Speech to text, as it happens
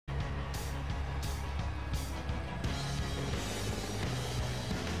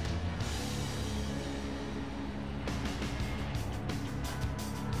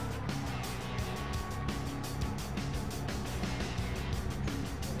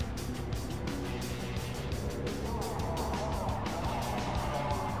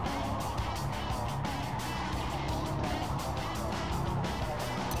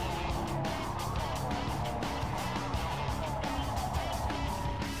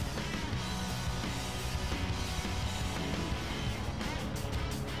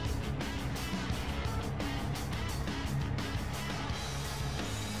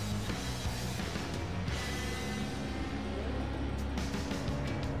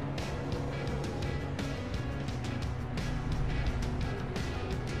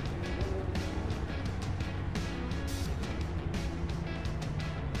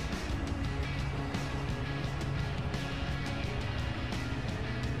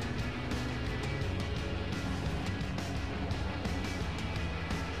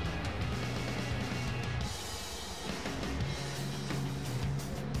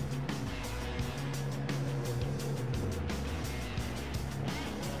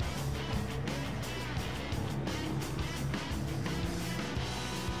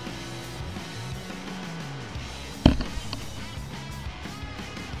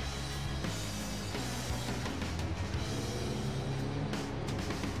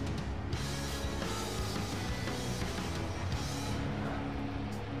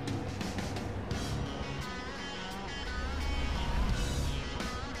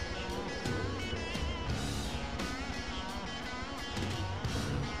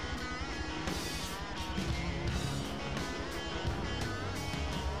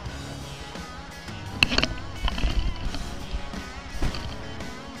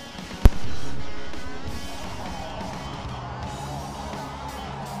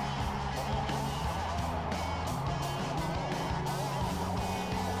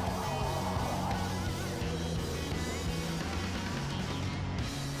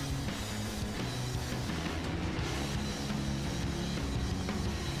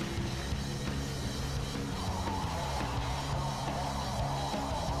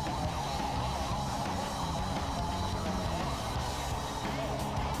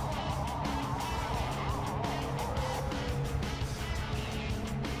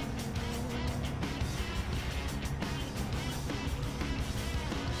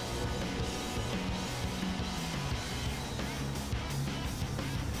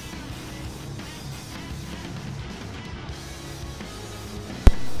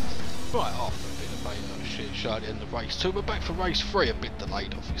Right, after a bit of a shit show at the end of race 2, we're back for race 3, a bit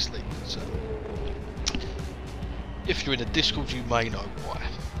delayed obviously. So, if you're in the Discord you may know why.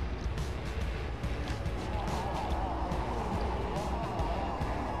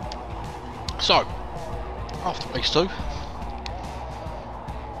 So, after race 2,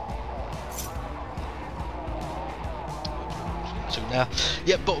 now,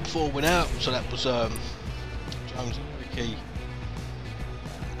 yep, bottom 4 went out, so that was Jones and Ricky.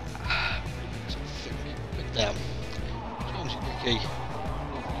 Down. Jones and Ricky,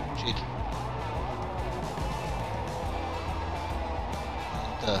 Jig,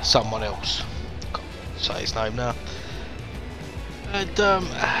 and someone else. Can't say his name now. And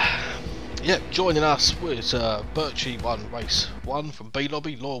yep, joining us was Birchie won race 1 from B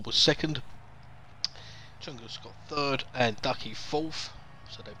Lobby. Law was 2nd. Chungus got 3rd and Ducky 4th,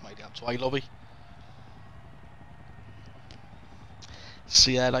 so they've made it up to A Lobby.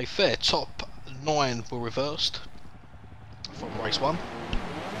 See how they fare. Top 9 were reversed from race 1.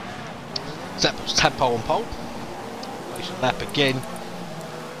 That was Tadpole on pole. Race lap again.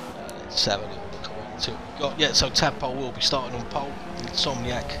 Let's have a look correct see what we got. Yeah, so Tadpole will be starting on pole.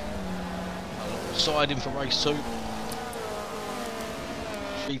 Insomniac alongside him for race 2.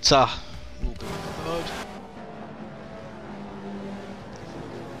 Cheetah will be 3rd.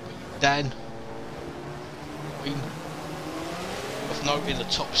 Dan, Queen. Of note, in the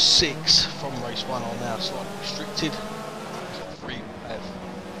top 6 from race 1 are now slightly restricted. Top 3 have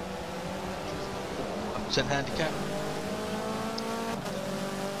 1% handicap.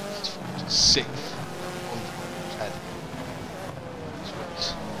 6th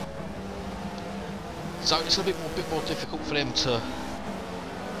so it's a bit more difficult for them to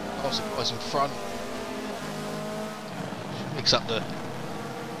pass the guys in front. Mix up the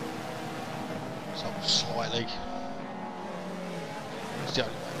slightly. It's the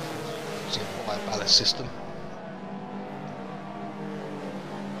only way to get a ballast system.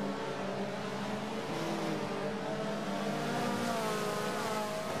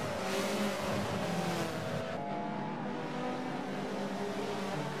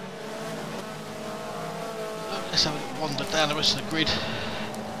 Let's have a little wander down the rest of the grid.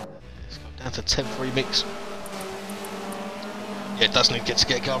 Let's go down to 10th remix. Yeah, it does need to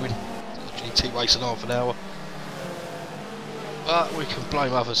get going. GT race in half an hour. But we can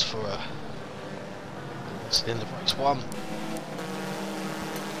blame others for it's the end of race 1. Done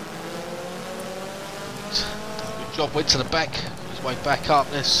a good job, went to the back, his way back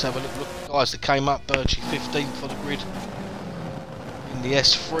up. Let's have a little look at the guys that came up. Birchie 15th for the grid. In the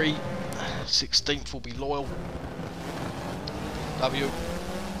S3, 16th will be Loyal. W.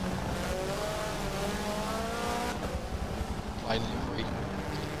 Plain livery.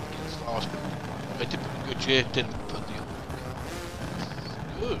 Last, they did put a good year, didn't put the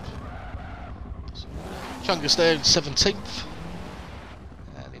good. Chungus there in 17th,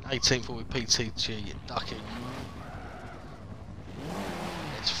 and in 18th will be PTG Ducky.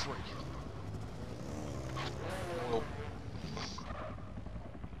 It's free. Well,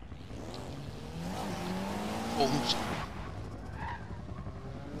 forms.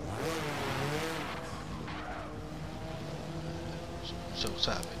 So what's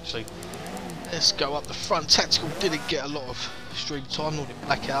that eventually? Let's go up the front. Tactical didn't get a lot of stream time, nor did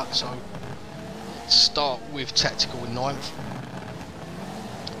Blackout, so let's start with Tactical in 9th.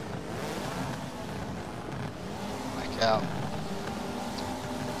 Blackout.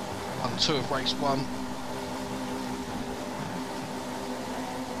 1-2 of race 1.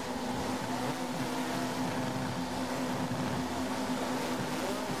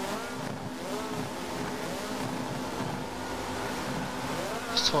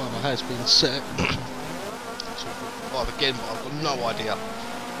 Timer has been set. So 5 again, but I've got no idea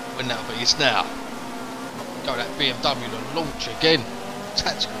when that'll be. It's now. Go that BMW to launch again.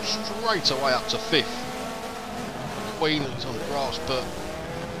 Tactical straight away up to 5th. Queen is on the grass, but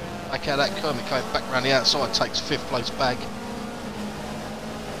back out that Kermit came back around the outside, takes 5th place back.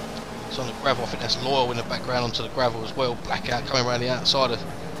 It's on the gravel. I think that's Loyal in the background onto the gravel as well. Blackout coming around the outside of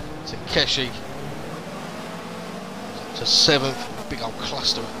Takeshi. To 7th. Big old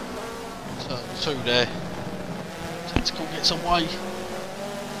cluster. Turn 2 there. Tactical gets away.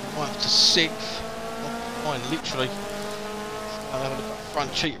 9th to 6th. 9 literally. I'll have a look at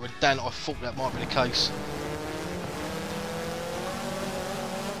front cheater and Dan. I thought that might be the case.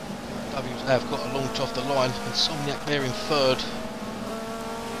 W's have got a launch off the line. Insomniac there in 3rd.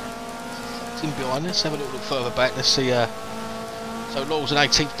 It's in behind. Let's have a little look further back. Let's see. So Law's in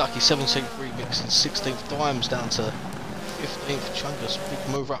 18th, Ducky 17th, Remix in 16th, Dimes down to 15th, Chungus, big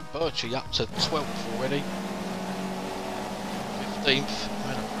move up, Birchie up to 12th already. 15th,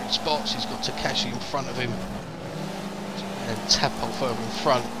 made up good spots. He's got Takashi in front of him and Tapo further in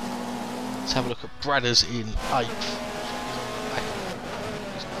front. Let's have a look at Bradders in 8th.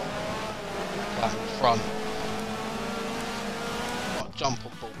 Out in front. Right, jump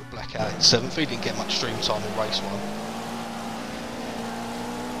on board with Blackout in 7th. He didn't get much stream time in race 1.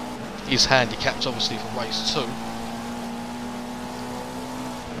 He's handicapped obviously for race 2.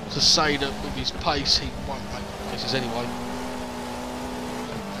 To say that with his pace he won't make races anyway.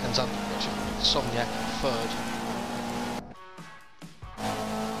 Hands under pressure from Insomniac in 3rd.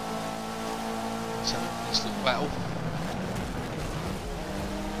 Let's have this little battle.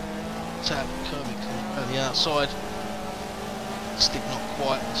 Tap, Kermit coming around the outside. Stick not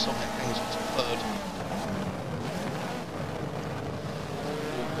quite, Insomniac hangs on to 3rd.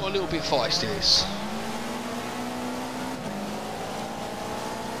 Got a little bit feisty this.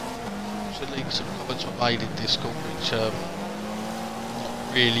 Some comments were made in Discord which not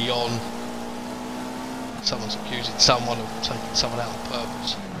really on. Someone's accusing someone of taking someone out on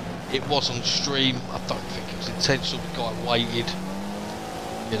purpose. It was on stream. I don't think it was intentional. The guy waited.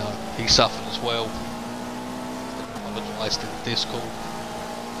 You know, he suffered as well. Apologised in the Discord.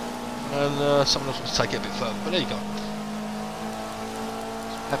 And someone else wants to take it a bit further. But there you go.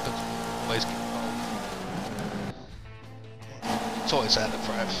 What happens when you always get involved. Toys out of the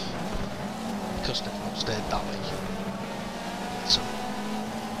prep. Because they've lost their dummy. So,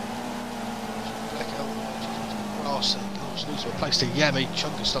 back out, grass and lose to a place to Yami.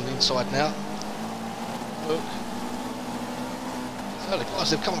 Chungus on the inside now. Look. So the guys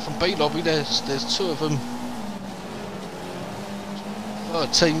they've come from B lobby, there's 2 of them.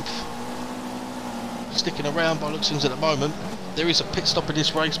 13th. Sticking around by looks things at the moment. There is a pit stop in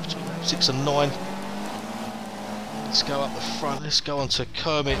this race between 6 and 9. Let's go up the front, let's go on to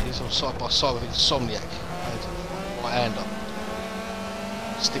Kermit, he's on side by side with Insomniac, right hander.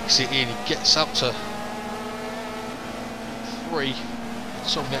 Sticks it in, he gets up to 3.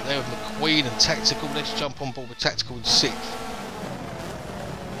 Insomniac there with McQueen and Tactical. Let's jump on board with Tactical in 6th.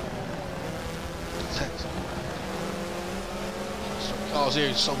 Cars here,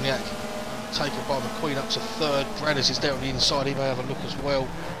 Insomniac taken by McQueen up to 3rd. Bradders is there on the inside, he may have a look as well.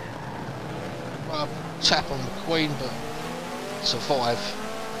 Tap on McQueen, but survive.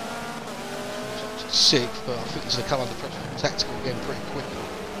 6th, but I think he's going to come under pressure from Tactical again pretty quickly.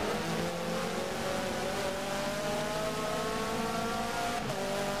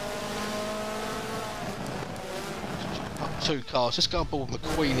 Up 2 cars, let's go on board with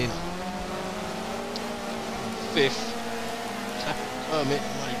McQueen in 5th. Tap on Kermit,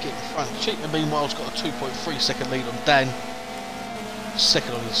 may get in front. Cheetah meanwhile's got a 2.3 second lead on Dan.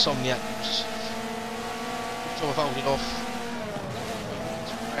 2nd on Insomniac. Of holding off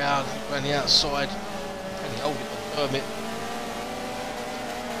around the outside and he hold it on Kermit.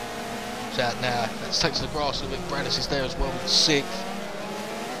 It's out now. Let's take to the grass a little bit. Bradders is there as well in 6th.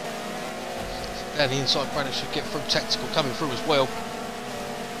 Down the inside, Bradders should get through. Tactical coming through as well.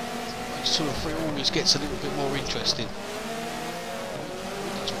 Race 2 and 3 always gets a little bit more interesting.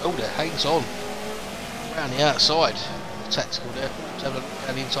 Oh, there hangs on around the outside. Tactical there. Let's have a look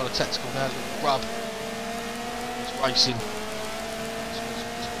down the inside of Tactical now. A little rub. Racing.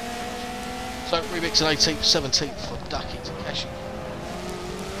 So Remix in 18th, 17th for Ducky Takashi.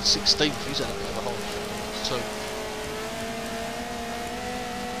 16th, he's had a bit of a hole. 2.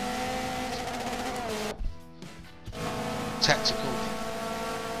 Tactical.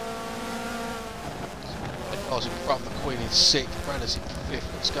 Cars in front, McQueen in 6th, Bradders in 5th.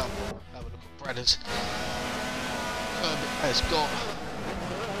 Let's go. Have a look at Bradders. Kermit has got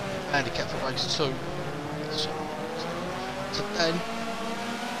handicap for race 2. So, to Dan,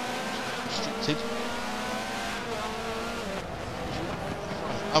 restricted,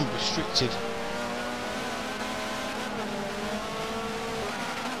 unrestricted,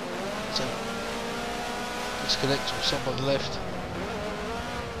 so disconnect or some on the left.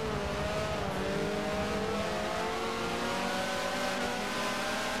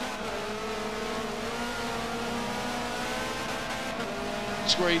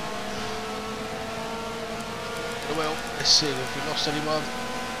 Screen. Well, let's see if we lost anyone.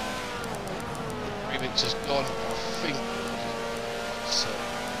 Remix has gone, I think. So,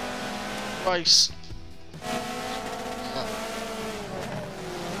 race.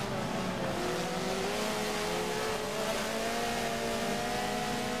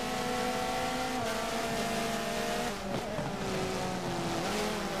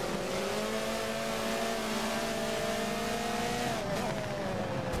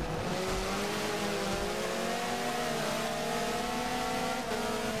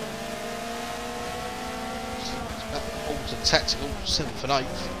 Tactical, 7th and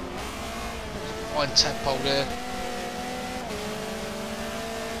 8th. Fine tadpole there.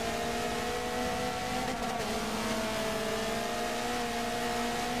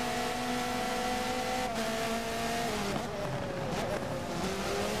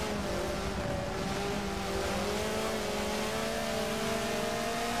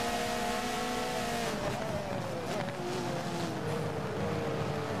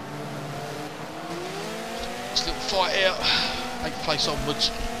 This little fight out, 8th place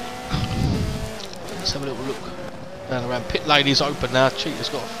onwards. Let's have a little look down around. Pit lane is open now. Cheetah's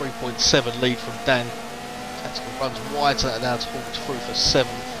got a 3.7 lead from Dan. Tactical runs wide, so that allows Hawks through for 7th.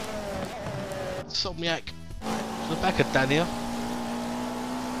 Somniac to the back of Dan here.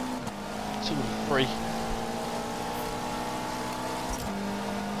 2 and 3.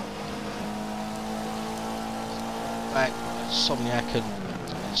 Back,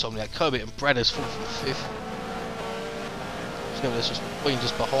 Somniac, Kermit and Brad is 4th and 5th. There's just Queen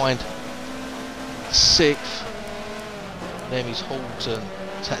just behind. 6th. Nemi's Halls and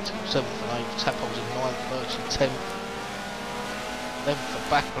Tactical 7th and 8th. Tadpole's in 9th. Birch in 10th. 11th for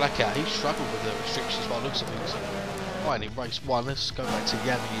back Blackout. He struggled with the restrictions by the looks of things. Right in race 1. Let's go back to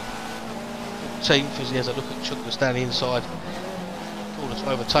Yami in 14th as he has a look at Chungus down the inside. Corner to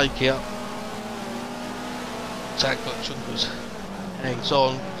overtake here. Tag got Chungus hangs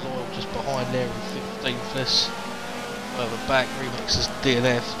on. Loyal just behind there in 15th. Let's further back, Remix is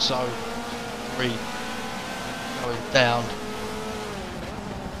DNF, so 3 going down,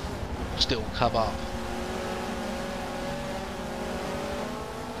 still come up.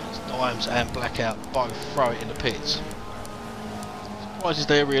 It's Dimes and Blackout both throw it in the pits. Surprises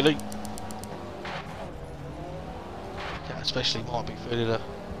there really. Blackout especially might be feeling a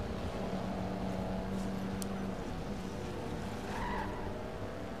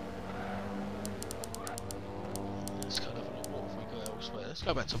Let's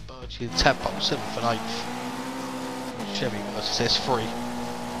go back to Birchie and Tadpole, 7th and 8th. Chevy versus S3.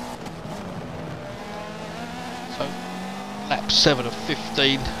 So, lap 7 of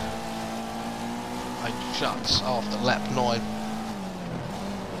 15. And shuts after lap 9.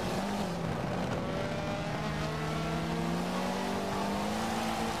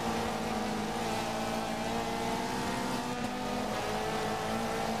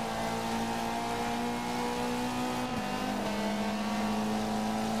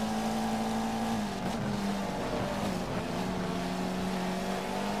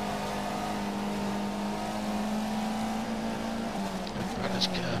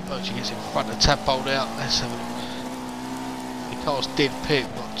 Birchie gets in front of Tadpole out. Let's have a look. The car's dead pit.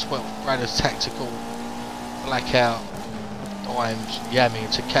 We've got 12th. Bradder's Tactical, Blackout, Dimes, Yami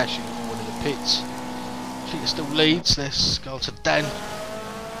and Takashi forward in the pits. Cheetah still leads. Let's go to Dan.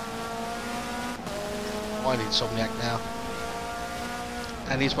 Finding Insomniac now.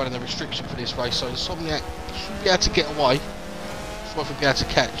 And he's running the restriction for this race, so Insomniac should be able to get away. Should be able to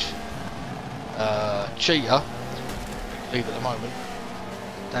catch Cheetah. Lead at the moment.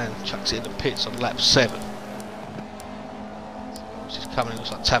 Dan chucks it in the pits on lap 7. It's just coming in,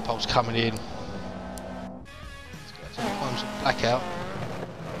 looks like Tadpole's coming in. Times of Blackout.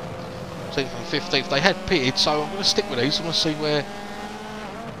 14th and 15th. They had pitted, so I'm going to stick with these. I'm going to see where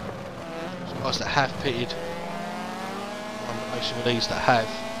those guys that have pitted. I'm in relation with these that have.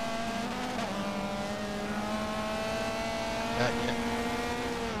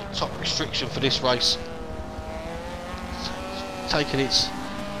 Yeah. Top restriction for this race. It's taking its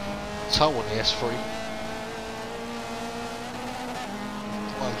toll on the S3.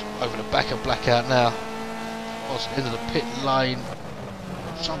 One's over the back of Blackout now. Towards the end of the pit lane.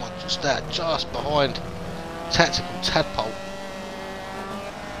 Someone just out, just behind Tactical Tadpole.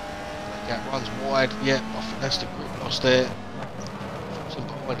 Blackout runs wide. Yep, I think that's the grip loss there. It's in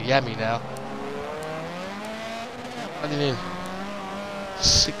behind the Yami now. Running in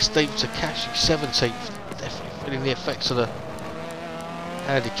 16th to Kashi, 17th. Definitely feeling the effects of the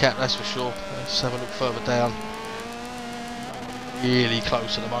handicap, that's for sure. Let's have a look further down. Really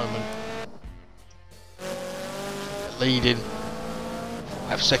close at the moment. Leading. I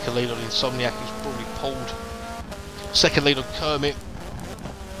have second lead on Insomniac, who's probably pulled. Second lead on Kermit.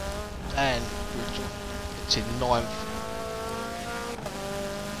 And it's in 9th.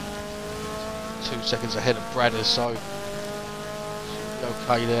 2 seconds ahead of Bradders, so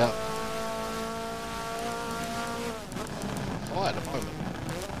okay there. Fire at the moment.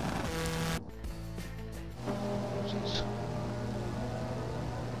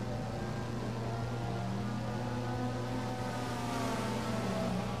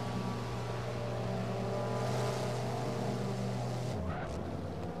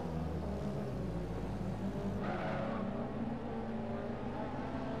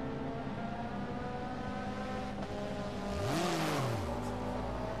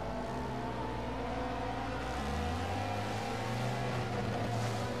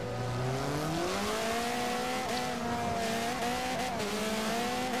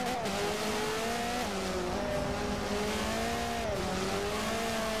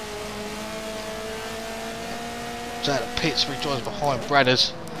 comes out of pits, rejoins behind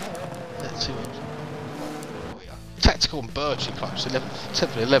Bradders. Let's see what we are. Tactical and Birchie close, 11th,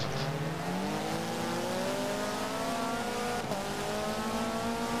 10th and 11th.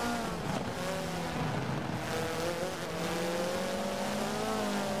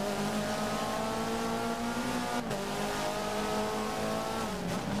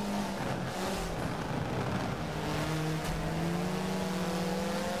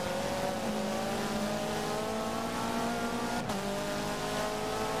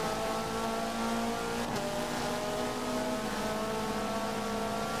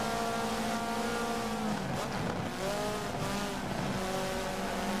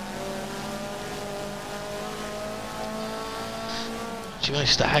 She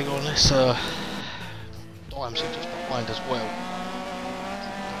managed to hang on. This Dimes just behind as well.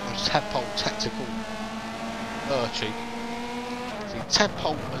 Tadpole, Tactical, Birchie. See,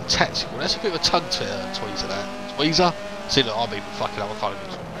 Tadpole and Tactical, that's a bit of a tongue tweezer that. Tweezer? See, look, I'm even fucking up, I can't even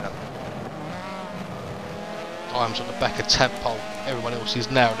talk about that. Dimes on the back of Tadpole, everyone else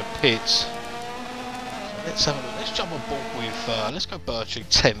is now in the pits. So let's have a look, let's jump on board with, let's go Birchie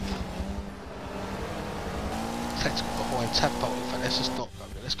 10th. Tactical behind Tadpole, in fact, let's just not go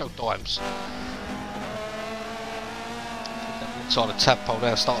there, let's go Dimes. Inside the Tadpole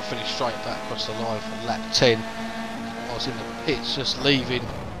now, start to finish straight back across the line for lap 10. I was in the pits just leaving.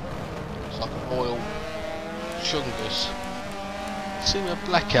 It's like an oil Chungus. See where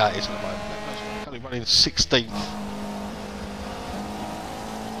Blackout is at the moment. Blackouts currently running 16th.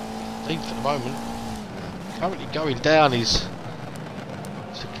 15th at the moment. Currently going down is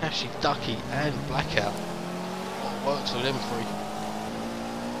Takashi, Ducky and Blackout. What works with them three?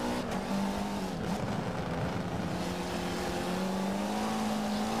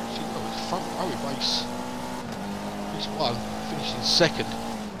 Front row in race 1, finishing second.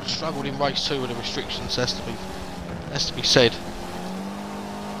 Struggled in race 2 with the restrictions, has to be said.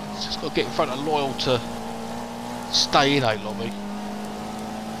 Just got to get in front of Loyal to stay in a lobby.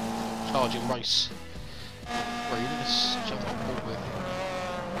 Charging race 3. Let's jump on board with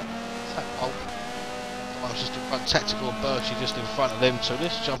Tadpole. I was just in front, Tactical and Birchie just in front of them, so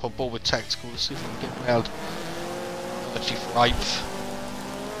let's jump on board with Tactical. Let's see if we can get round Birchie for 8th.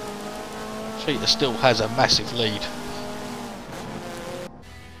 Cheetah still has a massive lead.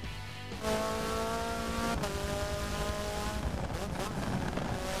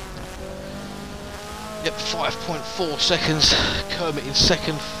 Yep, 5.4 seconds. Kermit in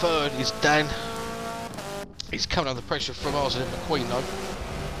second, third is Dan. He's coming under pressure from Arsene McQueen though.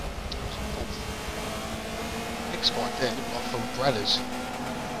 Next spike there, looked like from Bradders.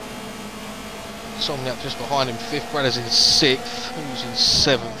 Somniac just behind him, 5th. Bradders in 6th. Who's in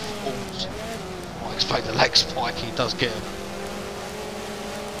 7th? I explained the lag spike, he does get him.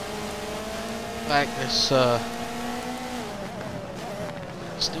 Back, let's still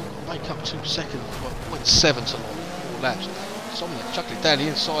got to make up 2 seconds, 0.7 to 4 laps. Somniac chucking down the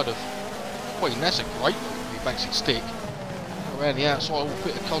inside of Queen, that's a great move, he makes it stick. Around the outside, a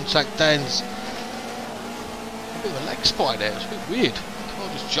bit of contact, Dan's a bit of a lag spike there, it's a bit weird. The car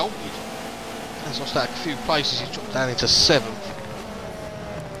just jolted. Dan's lost out a few places, he's dropped down into 7th.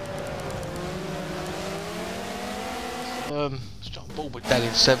 Let's jump on board with Dan in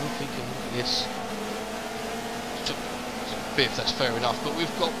 7th, we can look at this. 5th, that's fair enough, but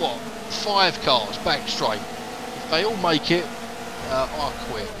we've got what? 5 cars back straight. If they all make it, I'll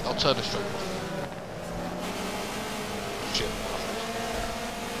quit. I'll turn the stream off. Shit.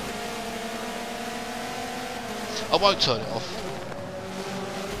 I won't turn it off.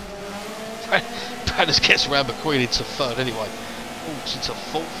 Bradders gets around McQueen into 3rd anyway. Walks into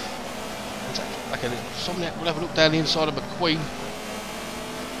 4th. Back a little. Somniac will have a look down the inside of McQueen.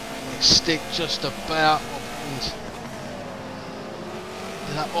 Stick just about.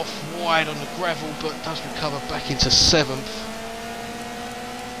 That off wide on the gravel, but does recover back into 7th.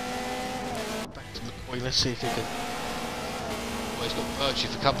 Back to McQueen. Let's see if he can. Well, he's got Birchie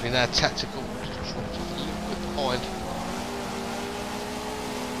for company now. Tactical. Just dropped off a little bit behind.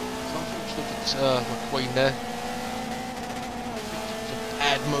 Unfortunately, it's McQueen there. It's a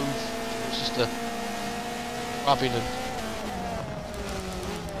bad move. It's just a rubbing and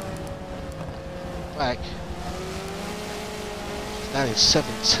back. Now in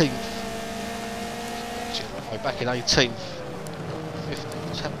 17th. Back in 18th.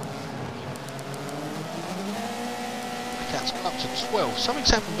 15th. Cat's got up to 12. Something's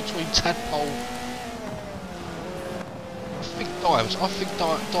happened between Tadpole. I think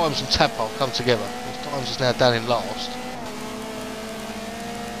Dimes and Tadpole come together. Dimes is now down in last.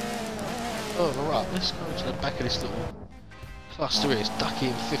 Further up, let's go to the back of this little cluster here. It's Ducky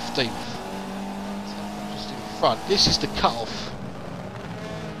in 15th. Just in front. This is the cut-off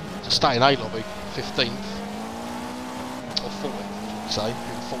to stay in A lobby, 15th or 14th, say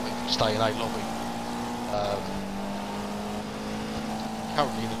 14th to stay in A lobby.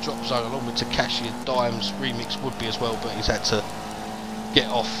 Currently in the drop zone, along with Takashi and Dime's remix would be as well, but he's had to get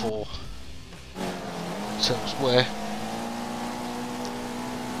off for elsewhere.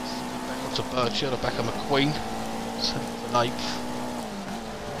 Back onto Birchie, on the back of McQueen, 7th and 8th.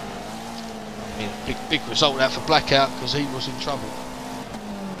 I mean, big result out for Blackout because he was in trouble.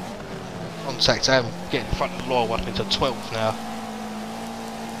 Contact him, getting in front of the law up into 12th now.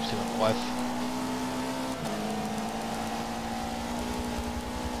 Still on 5th.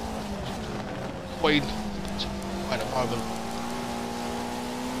 Queen, wait a moment.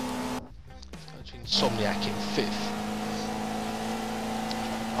 Insomniac in 5th.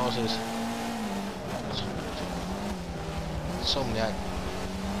 Ours is Insomniac.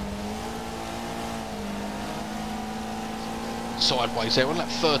 Sideways there, we're like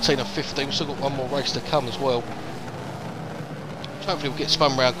 13 or 15, we've still got one more race to come as well. Hopefully we'll get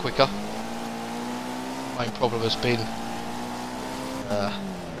spun round quicker. Main problem has been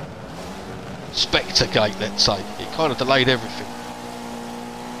Spectre Gate, let's say. It kind of delayed everything.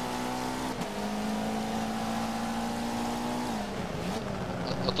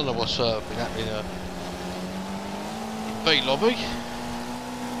 I don't know what's been happening in B lobby.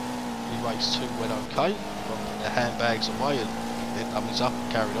 The race 2 went okay. Got their handbags away and their dummies up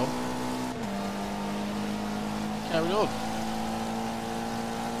and carried on. Carried on.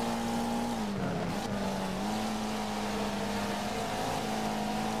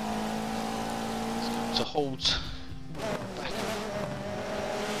 To hold back.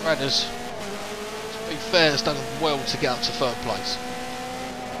 Radders, to be fair, has done well to get up to 3rd place.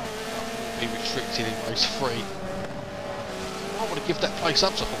 Be restricted in race 3. I want to give that place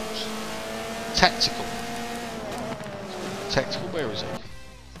up to Hawks. Tactical. Tactical, where is he?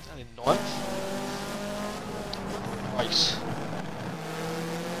 Down in 9th. Race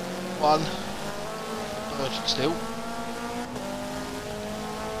 1. Virgin still.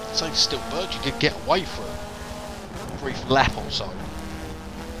 Say still Virgin did get away for a brief lap or so.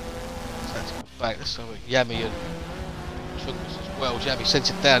 Let's go back. Let's have a Yami and Chungus as well. Yami sends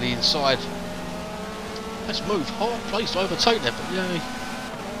it down the inside. Let's move. Hard place to overtake them, but Yami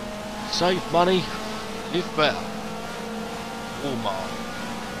save money, live better. Walmart.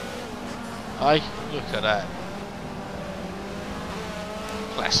 Hey, look at that.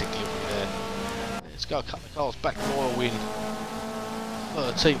 Classic living there. Let's go, cut the cars back. Royal win.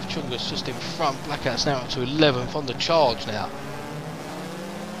 13th, Chungus just in front. Blackout's now up to 11th on the charge now.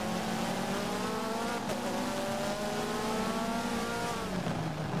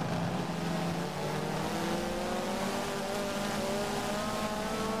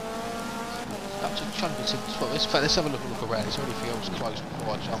 Up to Chungus in 12th. Let's have a look around. Is there anything else close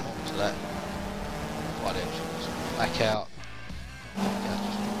before I jump onto that? Right there, Chungus. Blackout. Blackout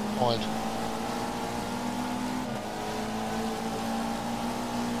just behind.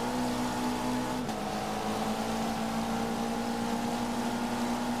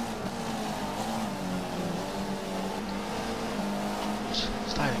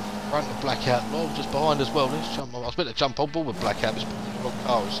 Front of Blackout, Lord just behind as well. Let's jump on. I was meant to jump on board with Blackout, but it's the wrong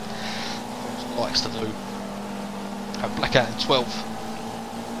cars. What likes to do. Have Blackout in 12th.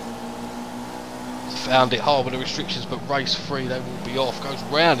 Found it hard with the restrictions, but race 3 they will be off. Goes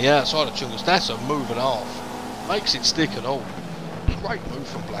round the outside of Chungus. That's a move and a half. Makes it stick and all. Great move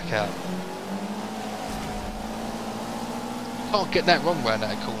from Blackout. Can't get that wrong round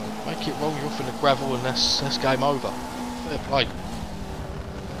that corner. Make it wrong, you're off in the gravel, and that's game over. Fair play.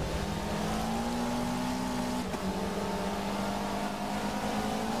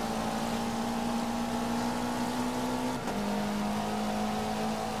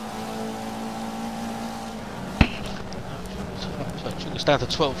 Down to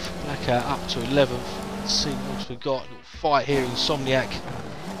 12th, Blackout up to 11th. Let's see what else we've got. A little fight here, Insomniac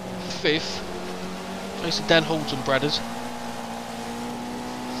 5th. Chasing Dan Halls and Bradders.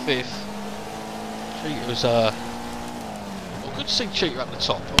 5th. Cheater was well, good to see Cheater up the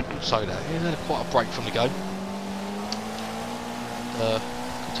top, I will say that. He had quite a break from the game. Good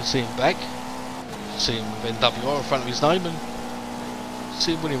to see him back. Good to see him with NWR in front of his name and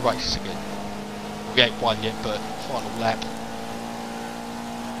see him winning races again. We ain't won yet, but final lap.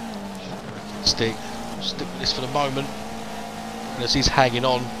 Stick with this for the moment. And as he's hanging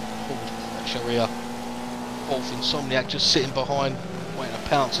on, pressure here. 4th, Insomniac just sitting behind, waiting to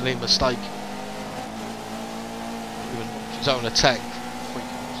pounce on his mistake. Even his own attack. 3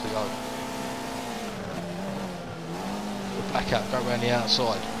 corners to go. The Blackout go around the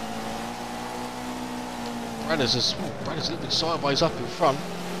outside. Branners a little bit sideways up in front.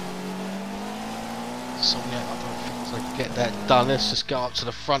 Something I don't think they can get that done. Let's just go up to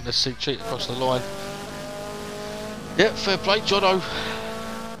the front. Let's see Cheat across the line. Yeah, fair play, Jono.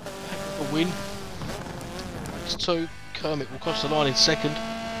 A win. Race 2. Kermit will cross the line in second.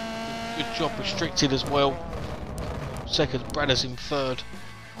 Good job restricted as well. Second, Branners in third.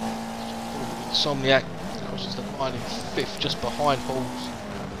 Insomniac crosses the line in fifth, just behind Halls.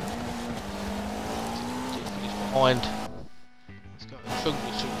 Behind. Let's go to Film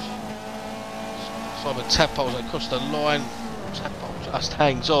Whistles. Simon Tadpoles across the line. Tadpole just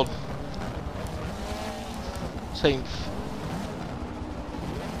hangs on. 14th.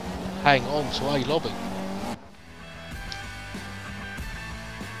 Hang on to A Lobby.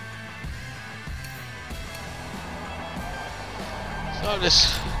 So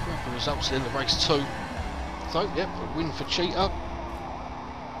let's grab the results in the race 2. So, yep, a win for Cheetah.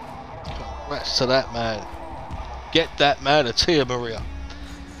 Congrats to that man. Get that man a Tia Maria.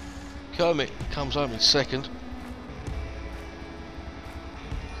 Kermit comes home in second.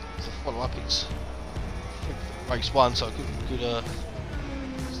 To follow up, it's race 1, so a good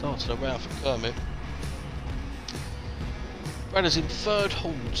start to the round for Kermit. Branners in third,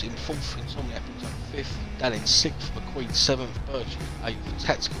 Halls in fourth, Insomniac in fifth, Dan in sixth, McQueen 7th, Birch in 8th,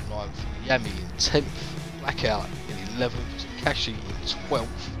 Tactical 9th, Yami in 10th, Blackout in 11th, Takashi in 12th,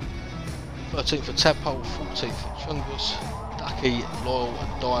 13th for Tadpole, 14th for Chungus, Ducky, Loyal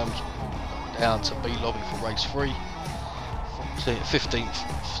and Dimes down to B Lobby for race 3, 15th,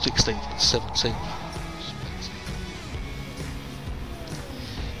 16th and 17th.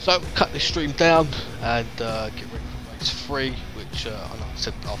 So cut this stream down and get ready for race 3, which I know I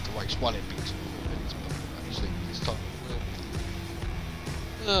said after race 1 it'd be 2 minutes, but actually this time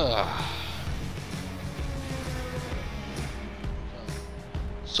it will.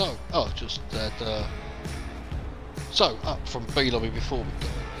 So, just that. So up from B Lobby before we got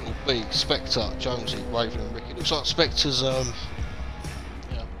little B, Spectre, Jonesy, Raven and Ricky. Looks like Spectre's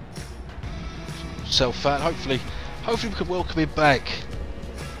self-fan. Hopefully we can welcome him back.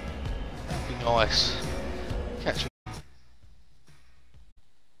 That'd be nice.